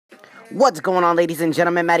What's going on, ladies and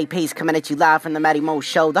gentlemen? Matty Pace coming at you live from the Matty Mo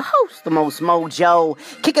Show, the host, the most mojo,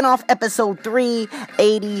 kicking off episode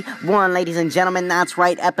 381, ladies and gentlemen. That's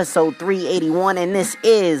right, episode 381, and this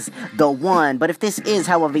is the one. But if this is,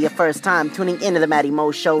 however, your first time tuning into the Matty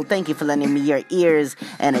Mo Show, thank you for lending me your ears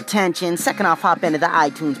and attention. Second off, hop into the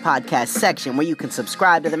iTunes podcast section where you can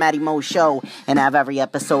subscribe to the Matty Mo Show and have every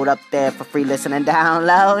episode up there for free listen and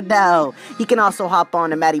download. No, you can also hop on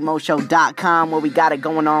to mattymoshow.com where we got it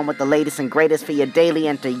going on with the latest and greatest for your daily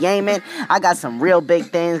entertainment. I got some real big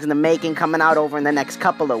things in the making coming out over in the next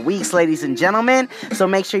couple of weeks, ladies and gentlemen. So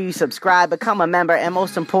make sure you subscribe, become a member, and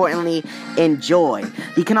most importantly, enjoy.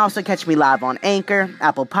 You can also catch me live on Anchor,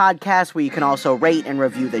 Apple Podcasts, where you can also rate and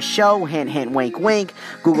review the show. Hint, hint, wink, wink.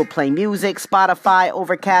 Google Play Music, Spotify,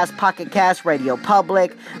 Overcast, Pocket Cast, Radio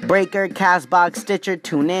Public, Breaker, Castbox, Stitcher,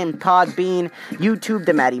 TuneIn, Podbean, YouTube,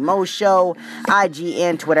 The Matty Mo Show, IG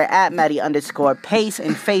and Twitter at Matty_Pace,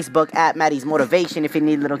 and Facebook at Matty's Motivation if you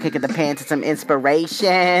need a little kick of the pants and some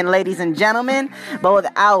inspiration, ladies and gentlemen. But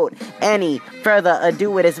without any further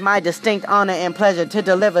ado, it is my distinct honor and pleasure to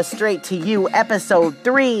deliver straight to you episode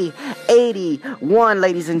 381,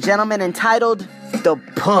 ladies and gentlemen, entitled The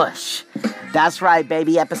Push. That's right,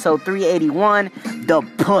 baby, episode 381, The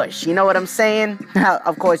Push. You know what I'm saying?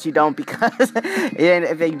 Of course you don't, because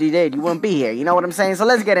if you did, you wouldn't be here. You know what I'm saying? So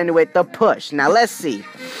let's get into it. The Push. Now, let's see.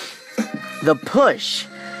 The push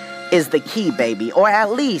is the key, baby, or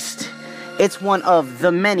at least it's one of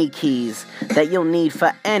the many keys that you'll need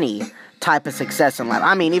for any type of success in life.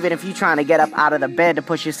 I mean, even if you're trying to get up out of the bed to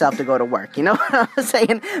push yourself to go to work, you know what I'm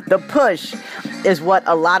saying? The push is what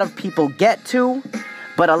a lot of people get to,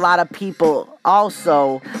 but a lot of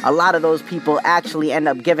those people actually end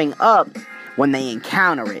up giving up when they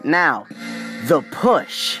encounter it. Now, the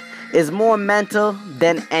push is more mental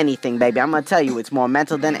than anything, baby. I'm gonna tell you, it's more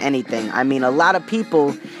mental than anything. I mean, a lot of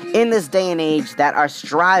people in this day and age that are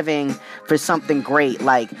striving for something great,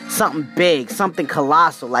 like something big, something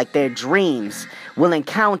colossal, like their dreams, will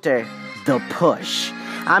encounter the push.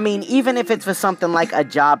 I mean, even if it's for something like a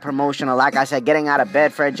job promotion or, like I said, getting out of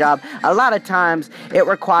bed for a job, a lot of times it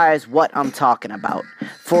requires what I'm talking about.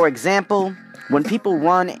 For example, when people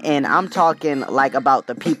run, and I'm talking like about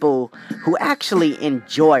the people who actually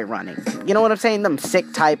enjoy running. You know what I'm saying? Them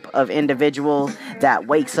sick type of individual that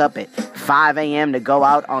wakes up at 5 a.m. to go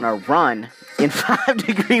out on a run in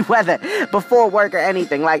 5-degree weather before work or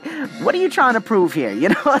anything. Like, what are you trying to prove here? You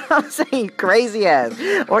know what I'm saying? Crazy ass.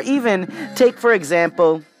 Or even take, for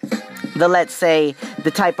example, let's say,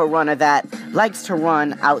 the type of runner that likes to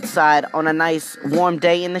run outside on a nice warm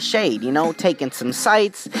day in the shade, you know, taking some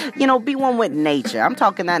sights, you know, be one with nature. I'm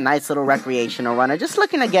talking that nice little recreational runner, just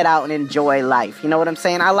looking to get out and enjoy life. You know what I'm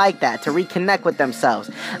saying? I like that, to reconnect with themselves.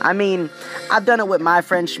 I mean, I've done it with my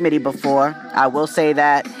friend Schmitty before. I will say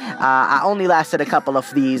that I only lasted a couple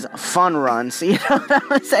of these fun runs, you know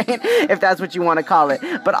what I'm saying? If that's what you want to call it.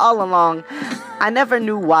 But all along, I never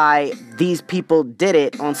knew why these people did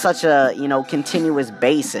it on such a, continuous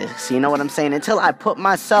basis. You know what I'm saying? Until I put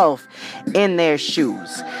myself in their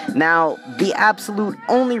shoes. Now, the absolute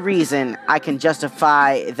only reason I can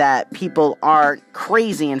justify that people aren't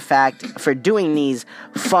crazy, in fact, for doing these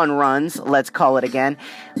fun runs, let's call it again,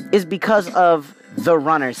 is because of the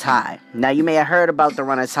runner's high. Now, you may have heard about the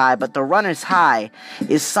runner's high, but the runner's high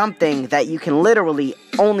is something that you can literally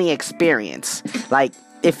only experience. Like,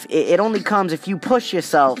 if it only comes if you push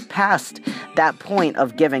yourself past that point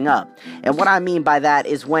of giving up. And what I mean by that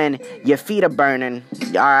is when your feet are burning,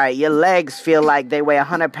 alright, your legs feel like they weigh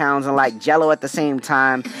 100 pounds and like jello at the same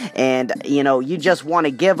time, and, you just want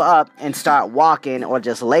to give up and start walking or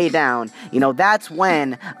just lay down. That's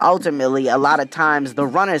when, ultimately, a lot of times the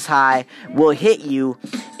runner's high will hit you,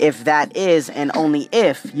 if that is, and only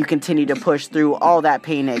if, you continue to push through all that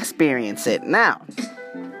pain to experience it. Now,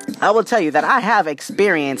 I will tell you that I have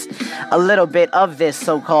experienced a little bit of this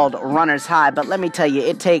so-called runner's high, but let me tell you,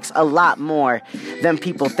 it takes a lot more than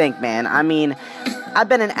people think, man. I mean, I've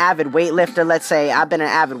been an avid weightlifter. Let's say I've been an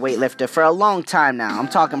avid weightlifter for a long time now. I'm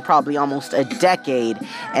talking probably almost a decade.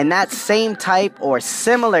 And that same type or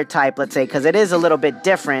similar type, let's say, because it is a little bit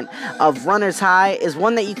different, of runner's high is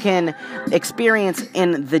one that you can experience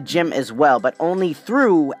in the gym as well, but only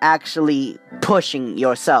through actually pushing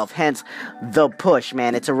yourself, hence the push,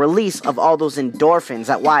 man. It's a release of all those endorphins.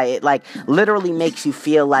 That why it like literally makes you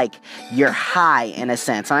feel like you're high in a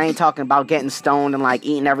sense. I ain't talking about getting stoned and like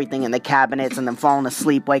eating everything in the cabinets and then falling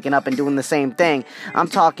asleep, waking up and doing the same thing. I'm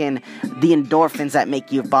talking the endorphins that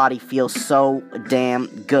make your body feel so damn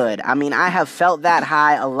good. I mean, I have felt that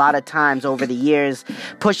high a lot of times over the years,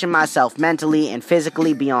 pushing myself mentally and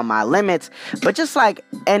physically beyond my limits. But just like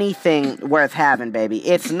anything worth having, baby,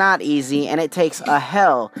 it's not easy, and it takes a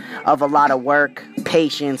hell of a lot of work,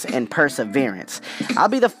 patience, and perseverance. I'll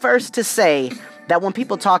be the first to say that when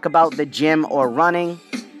people talk about the gym or running,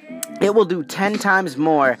 it will do 10 times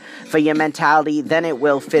more for your mentality than it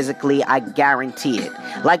will physically. I guarantee it.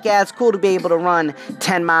 Like, yeah, it's cool to be able to run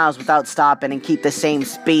 10 miles without stopping and keep the same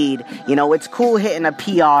speed. You know, it's cool hitting a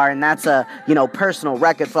PR, and that's a, personal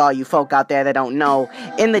record for all you folk out there that don't know.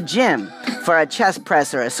 In the gym, for a chest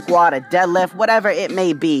press or a squat, a deadlift, whatever it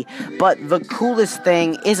may be. But the coolest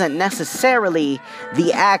thing isn't necessarily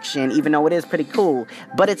the action, even though it is pretty cool,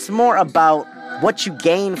 but it's more about what you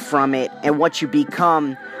gain from it and what you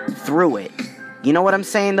become through it. You know what I'm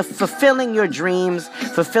saying? The fulfilling your dreams,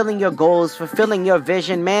 fulfilling your goals, fulfilling your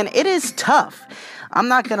vision, man, it is tough. I'm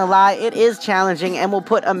not gonna lie, it is challenging and will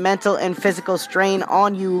put a mental and physical strain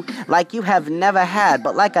on you like you have never had.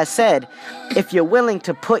 But like I said, if you're willing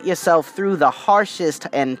to put yourself through the harshest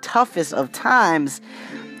and toughest of times,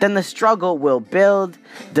 then the struggle will build,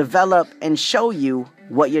 develop, and show you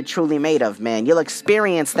what you're truly made of, man. You'll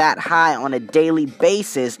experience that high on a daily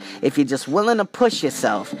basis if you're just willing to push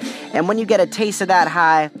yourself. And when you get a taste of that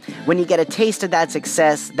high, when you get a taste of that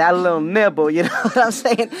success, that little nibble, you know what I'm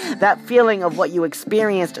saying? That feeling of what you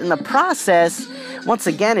experienced in the process, once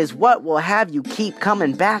again, is what will have you keep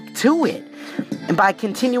coming back to it. And by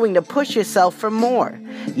continuing to push yourself for more,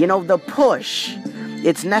 the push,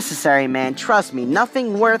 it's necessary, man. Trust me,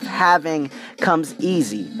 nothing worth having comes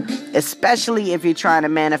easy, especially if you're trying to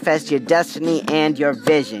manifest your destiny and your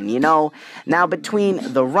vision, Now,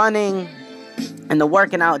 between the running and the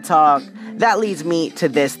working out talk, that leads me to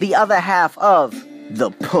this, the other half of the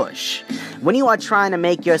push. When you are trying to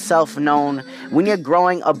make yourself known, when you're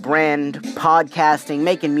growing a brand, podcasting,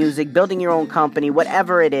 making music, building your own company,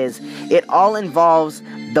 whatever it is, it all involves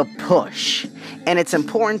the push. And it's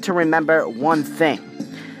important to remember one thing,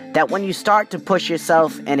 that when you start to push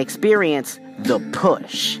yourself and experience the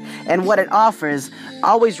push and what it offers,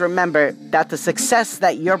 always remember that the success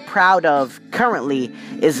that you're proud of currently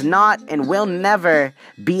is not and will never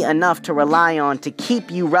be enough to rely on to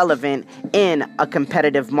keep you relevant in a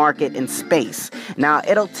competitive market and space. Now,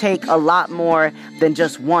 it'll take a lot more than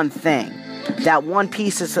just one thing. That one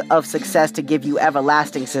piece of success to give you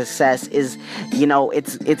everlasting success is,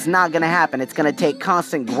 it's not going to happen. It's going to take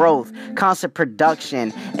constant growth, constant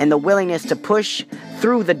production, and the willingness to push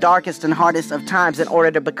through the darkest and hardest of times in order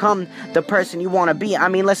to become the person you want to be. I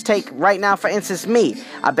mean, let's take right now, for instance, me.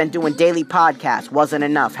 I've been doing daily podcasts. Wasn't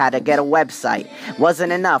enough. Had to get a website.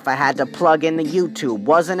 Wasn't enough. I had to plug in the YouTube.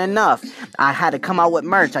 Wasn't enough. I had to come out with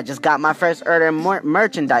merch. I just got my first order of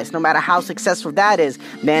merchandise. No matter how successful that is,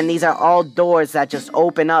 man, these are all doors that just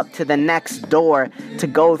open up to the next door to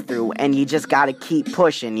go through, and you just got to keep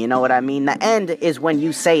pushing. You know what I mean? The end is when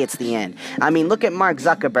you say it's the end. I mean, look at Mark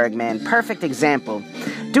Zuckerberg, man. Perfect example.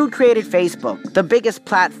 Dude created Facebook, the biggest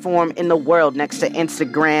platform in the world next to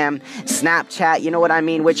Instagram, Snapchat, you know what I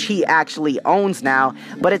mean, which he actually owns now,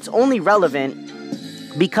 but it's only relevant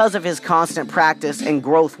because of his constant practice and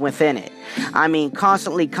growth within it. I mean,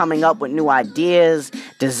 constantly coming up with new ideas,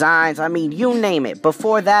 designs, I mean, you name it.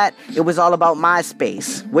 Before that, it was all about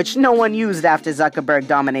MySpace, which no one used after Zuckerberg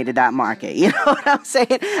dominated that market. You know what I'm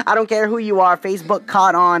saying? I don't care who you are. Facebook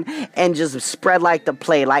caught on and just spread like the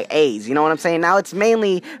plague, like AIDS. You know what I'm saying? Now it's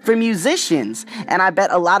mainly for musicians. And I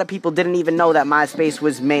bet a lot of people didn't even know that MySpace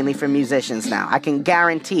was mainly for musicians now. I can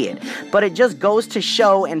guarantee it. But it just goes to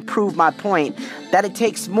show and prove my point that it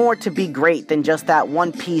takes more to be great than just that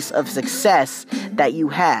one piece of success that you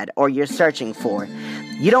had or you're searching for.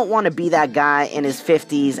 You don't want to be that guy in his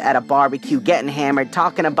 50s at a barbecue getting hammered,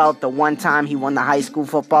 talking about the one time he won the high school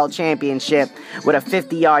football championship with a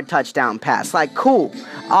 50-yard touchdown pass. Like, cool,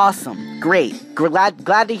 awesome, great.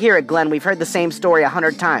 Glad to hear it, Glenn. We've heard the same story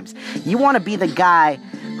 100 times. You want to be the guy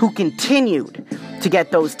who continued to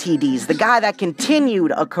get those TDs, the guy that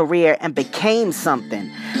continued a career and became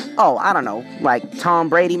something. Oh, I don't know, like Tom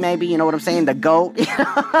Brady maybe, you know what I'm saying? The GOAT, you know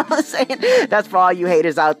what I'm saying? That's for all you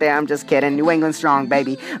haters out there, I'm just kidding. New England strong,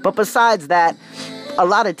 baby. But besides that, a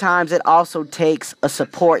lot of times it also takes a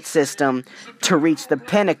support system to reach the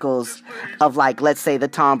pinnacles of, like, let's say the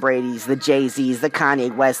Tom Brady's, the Jay-Z's, the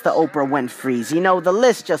Kanye West, the Oprah Winfrey's. You know, the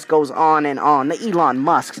list just goes on and on. The Elon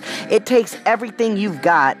Musks. It takes everything you've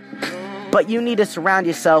got, but you need to surround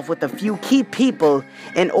yourself with a few key people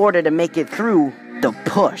in order to make it through the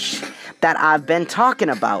push that I've been talking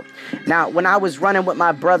about. Now, when I was running with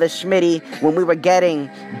my brother Schmitty, when we were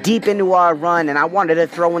getting deep into our run and I wanted to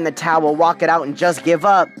throw in the towel, walk it out, and just give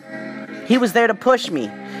up, he was there to push me.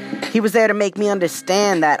 He was there to make me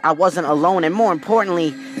understand that I wasn't alone, and more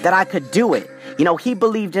importantly, that I could do it. You know, he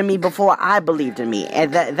believed in me before I believed in me,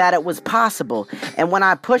 and that it was possible. And when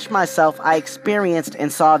I pushed myself, I experienced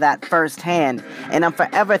and saw that firsthand, and I'm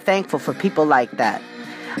forever thankful for people like that.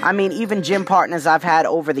 I mean, even gym partners I've had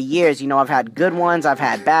over the years, you know, I've had good ones, I've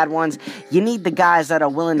had bad ones. You need the guys that are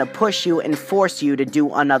willing to push you and force you to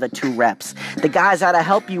do another 2 reps. The guys that'll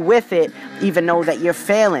help you with it, even know that you're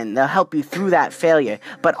failing. They'll help you through that failure,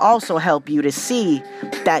 but also help you to see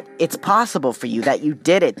that it's possible for you, that you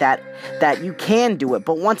did it, that you can do it.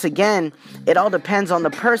 But once again, it all depends on the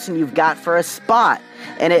person you've got for a spot,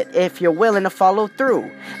 and if you're willing to follow through.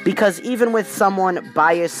 Because even with someone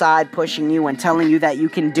by your side pushing you and telling you that you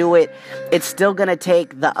can do it, it's still going to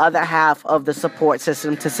take the other half of the support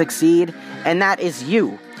system to succeed, and that is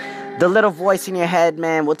you. The little voice in your head,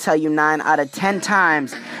 man, will tell you 9 out of 10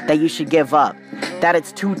 times that you should give up, that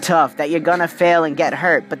it's too tough, that you're going to fail and get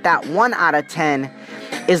hurt. But that 1 out of 10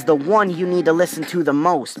 is the one you need to listen to the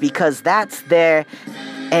most, because that's there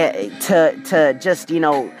to just, you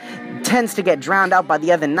know, tends to get drowned out by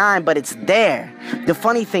the other 9, but it's there. The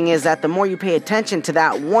funny thing is that the more you pay attention to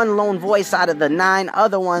that one lone voice out of the 9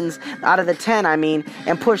 other ones, out of the 10,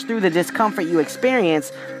 and push through the discomfort you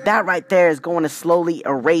experience, that right there is going to slowly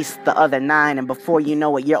erase the other 9, and before you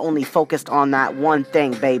know it, you're only focused on that one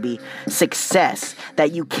thing, baby. Success.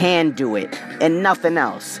 That you can do it, and nothing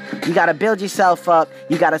else. You got to build yourself up,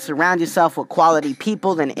 you got to surround yourself with quality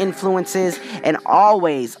people and influences, and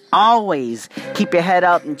always keep your head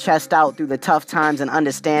up and chest out through the tough times, and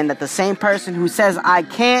understand that the same person who says I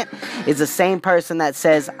can't is the same person that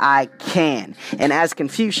says I can. And as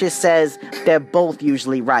Confucius says, they're both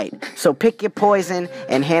usually right. So pick your poison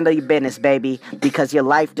and handle your business, baby, because your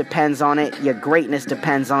life depends on it, your greatness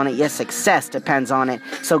depends on it, your success depends on it.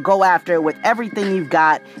 So go after it with everything you've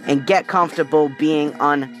got and get comfortable being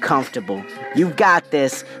uncomfortable. You've got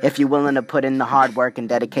this if you're willing to put in the hard work and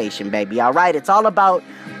dedication, baby. All right, it's all about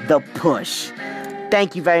the push.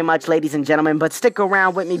 Thank you very much, ladies and gentlemen, but stick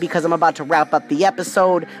around with me because I'm about to wrap up the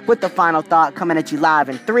episode with the final thought coming at you live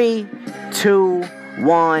in 3, 2,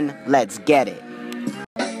 1, let's get it.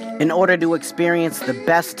 In order to experience the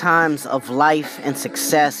best times of life and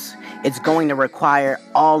success, it's going to require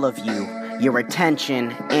all of you, your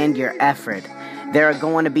attention and your effort. There are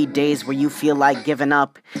going to be days where you feel like giving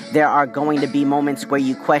up. There are going to be moments where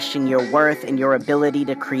you question your worth and your ability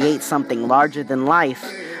to create something larger than life.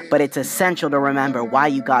 But it's essential to remember why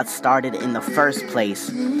you got started in the first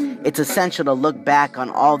place. It's essential to look back on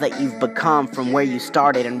all that you've become from where you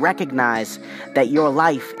started and recognize that your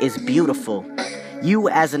life is beautiful. You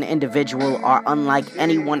as an individual are unlike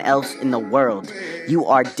anyone else in the world. You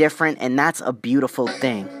are different, and that's a beautiful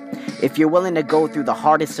thing. If you're willing to go through the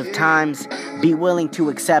hardest of times, be willing to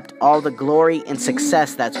accept all the glory and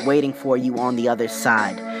success that's waiting for you on the other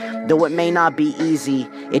side. Though it may not be easy,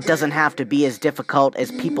 it doesn't have to be as difficult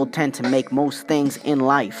as people tend to make most things in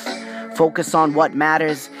life. Focus on what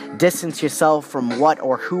matters, distance yourself from what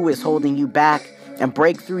or who is holding you back, and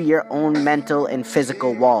break through your own mental and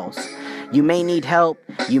physical walls. You may need help,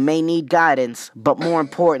 you may need guidance, but more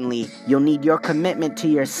importantly, you'll need your commitment to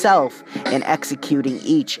yourself in executing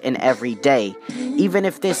each and every day. Even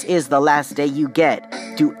if this is the last day you get,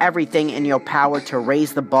 do everything in your power to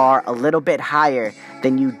raise the bar a little bit higher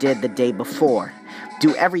than you did the day before.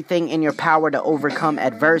 Do everything in your power to overcome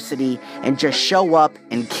adversity and just show up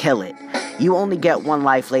and kill it. You only get one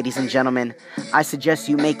life, ladies and gentlemen. I suggest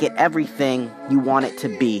you make it everything you want it to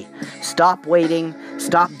be. Stop waiting,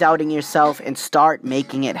 stop doubting yourself, and start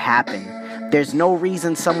making it happen. There's no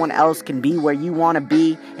reason someone else can be where you want to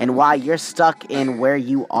be and why you're stuck in where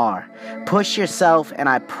you are. Push yourself, and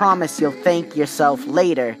I promise you'll thank yourself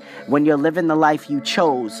later when you're living the life you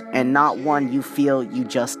chose and not one you feel you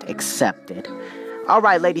just accepted.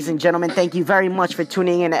 Alright, ladies and gentlemen, thank you very much for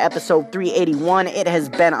tuning in to episode 381. It has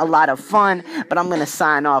been a lot of fun, but I'm going to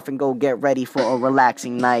sign off and go get ready for a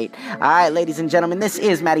relaxing night. Alright, ladies and gentlemen, this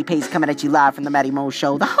is Matty Pace coming at you live from the Matty Mo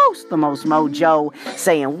Show, the host, the most mojo,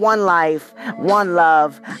 saying one life, one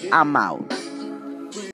love, I'm out.